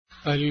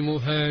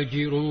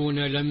المهاجرون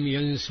لم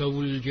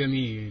ينسوا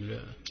الجميل.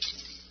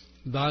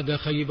 بعد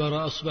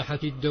خيبر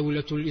أصبحت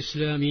الدولة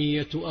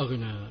الإسلامية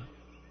أغنى،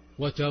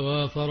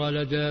 وتوافر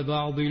لدى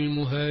بعض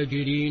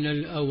المهاجرين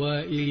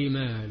الأوائل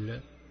مال،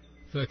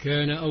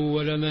 فكان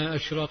أول ما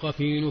أشرق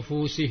في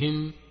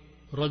نفوسهم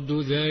رد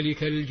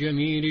ذلك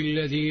الجميل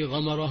الذي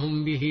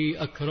غمرهم به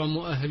أكرم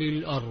أهل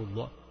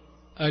الأرض،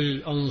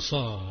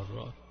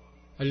 الأنصار،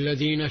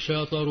 الذين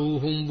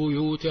شاطروهم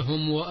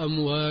بيوتهم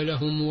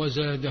وأموالهم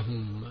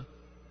وزادهم،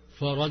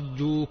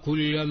 فردوا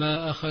كل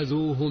ما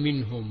أخذوه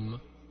منهم،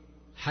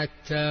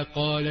 حتى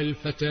قال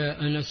الفتى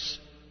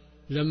أنس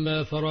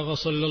لما فرغ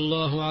صلى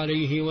الله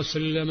عليه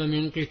وسلم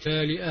من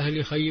قتال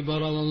أهل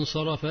خيبر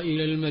وانصرف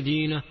إلى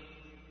المدينة: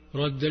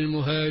 رد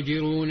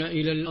المهاجرون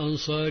إلى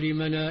الأنصار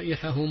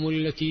منائحهم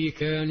التي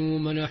كانوا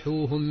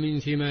منحوهم من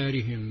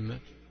ثمارهم.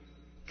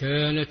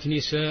 كانت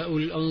نساء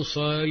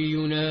الأنصار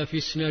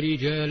ينافسن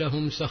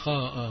رجالهم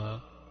سخاء،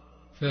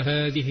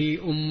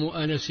 فهذه أم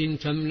أنس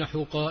تمنح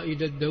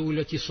قائد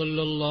الدولة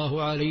صلى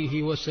الله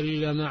عليه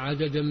وسلم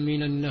عددا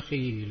من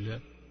النخيل،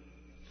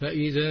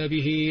 فإذا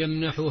به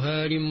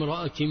يمنحها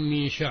لامرأة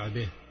من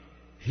شعبه،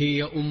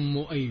 هي أم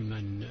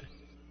أيمن.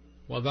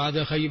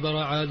 وبعد خيبر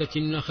عادت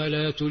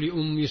النخلات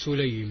لأم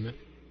سليم،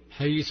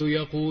 حيث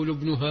يقول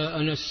ابنها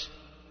أنس: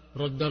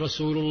 رد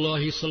رسول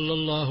الله صلى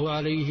الله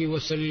عليه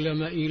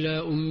وسلم إلى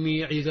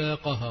أمي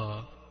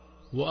عذاقها،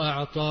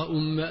 وأعطى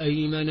أم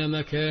أيمن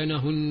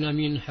مكانهن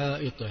من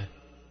حائطه.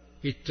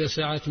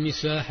 اتسعت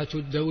مساحة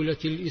الدولة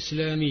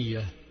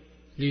الإسلامية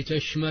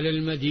لتشمل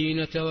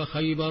المدينة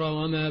وخيبر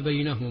وما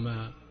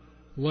بينهما،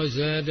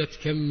 وزادت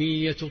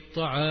كمية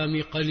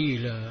الطعام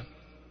قليلا،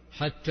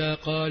 حتى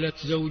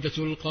قالت زوجة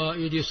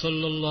القائد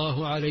صلى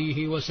الله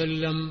عليه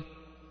وسلم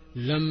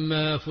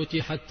لما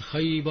فتحت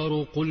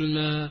خيبر: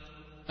 قلنا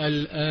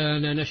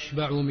الآن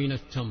نشبع من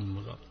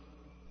التمر.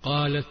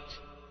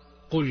 قالت: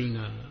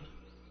 قلنا،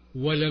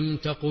 ولم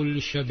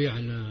تقل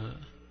شبعنا.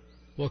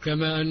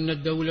 وكما أن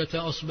الدولة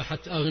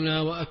أصبحت أغنى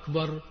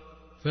وأكبر،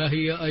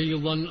 فهي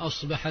أيضا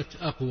أصبحت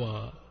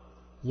أقوى،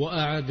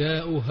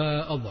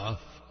 وأعداؤها أضعف،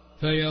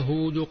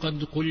 فيهود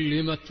قد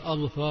قلمت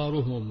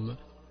أظفارهم،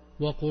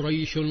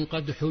 وقريش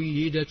قد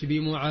حيدت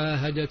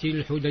بمعاهدة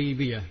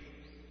الحديبية،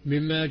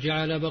 مما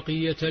جعل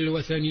بقية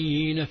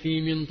الوثنيين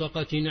في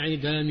منطقة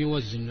انعدام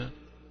وزن،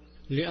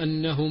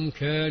 لأنهم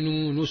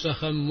كانوا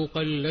نسخا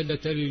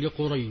مقلدة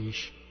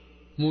لقريش،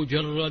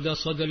 مجرد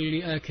صدى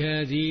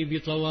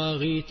لأكاذيب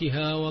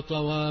طواغيتها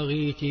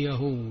وطواغيت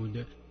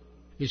يهود.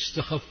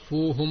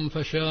 استخفوهم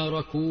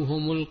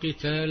فشاركوهم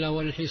القتال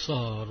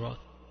والحصار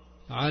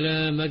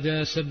على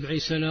مدى 7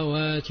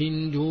 سنوات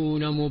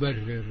دون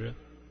مبرر.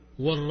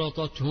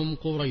 ورطتهم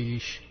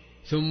قريش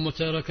ثم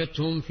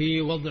تركتهم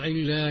في وضع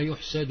لا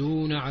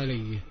يحسدون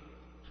عليه.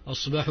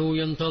 أصبحوا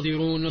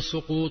ينتظرون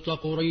سقوط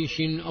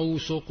قريش أو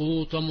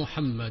سقوط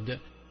محمد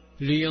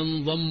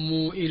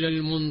لينضموا إلى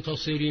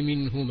المنتصر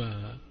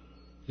منهما،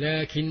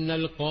 لكن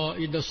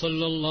القائد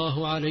صلى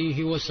الله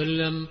عليه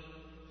وسلم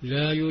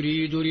لا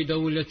يريد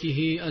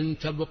لدولته أن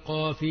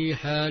تبقى في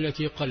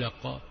حالة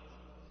قلق،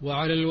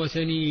 وعلى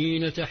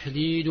الوثنيين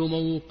تحديد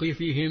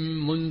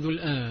موقفهم منذ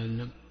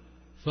الآن،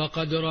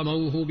 فقد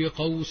رموه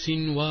بقوس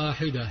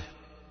واحدة.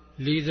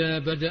 لذا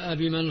بدأ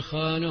بمن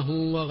خانه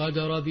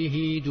وغدر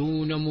به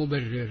دون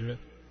مبرر.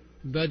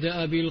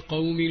 بدأ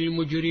بالقوم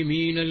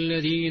المجرمين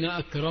الذين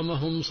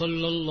أكرمهم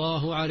صلى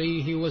الله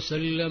عليه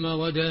وسلم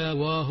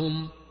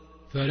وداواهم،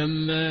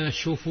 فلما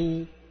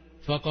شفوا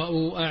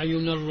فقأوا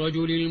أعين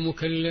الرجل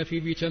المكلف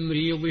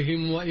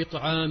بتمريضهم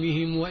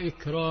وإطعامهم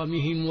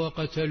وإكرامهم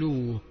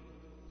وقتلوه،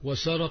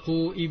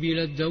 وسرقوا إبل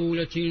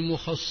الدولة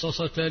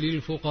المخصصة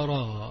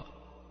للفقراء.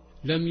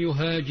 لم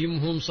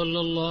يهاجمهم صلى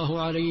الله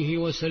عليه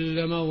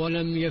وسلم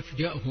ولم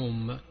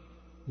يفجأهم،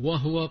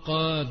 وهو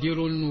قادر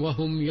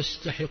وهم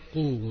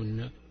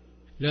يستحقون،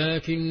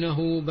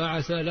 لكنه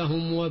بعث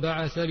لهم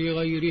وبعث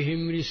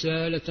لغيرهم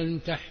رسالة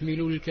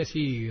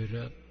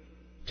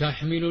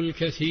تحمل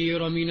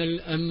الكثير من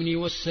الأمن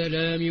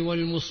والسلام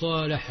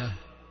والمصالحة.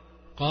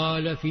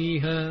 قال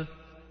فيها: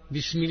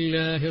 بسم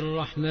الله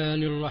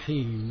الرحمن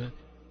الرحيم،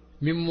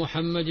 من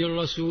محمد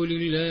رسول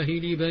الله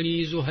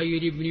لبني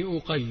زهير بن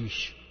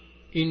أقيش: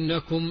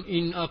 إنكم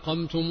إن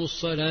أقمتم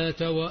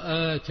الصلاة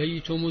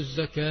وآتيتم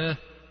الزكاة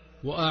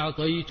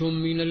وأعطيتم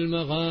من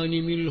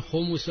المغانم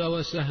الخمس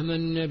وسهم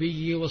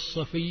النبي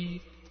والصفي،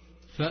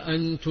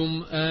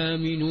 فأنتم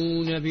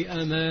آمنون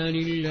بأمان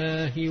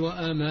الله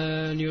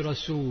وأمان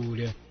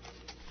رسوله،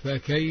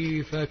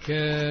 فكيف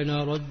كان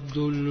رد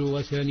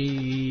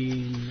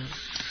الوثنيين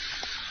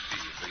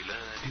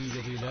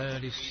في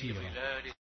ظلال السيرة.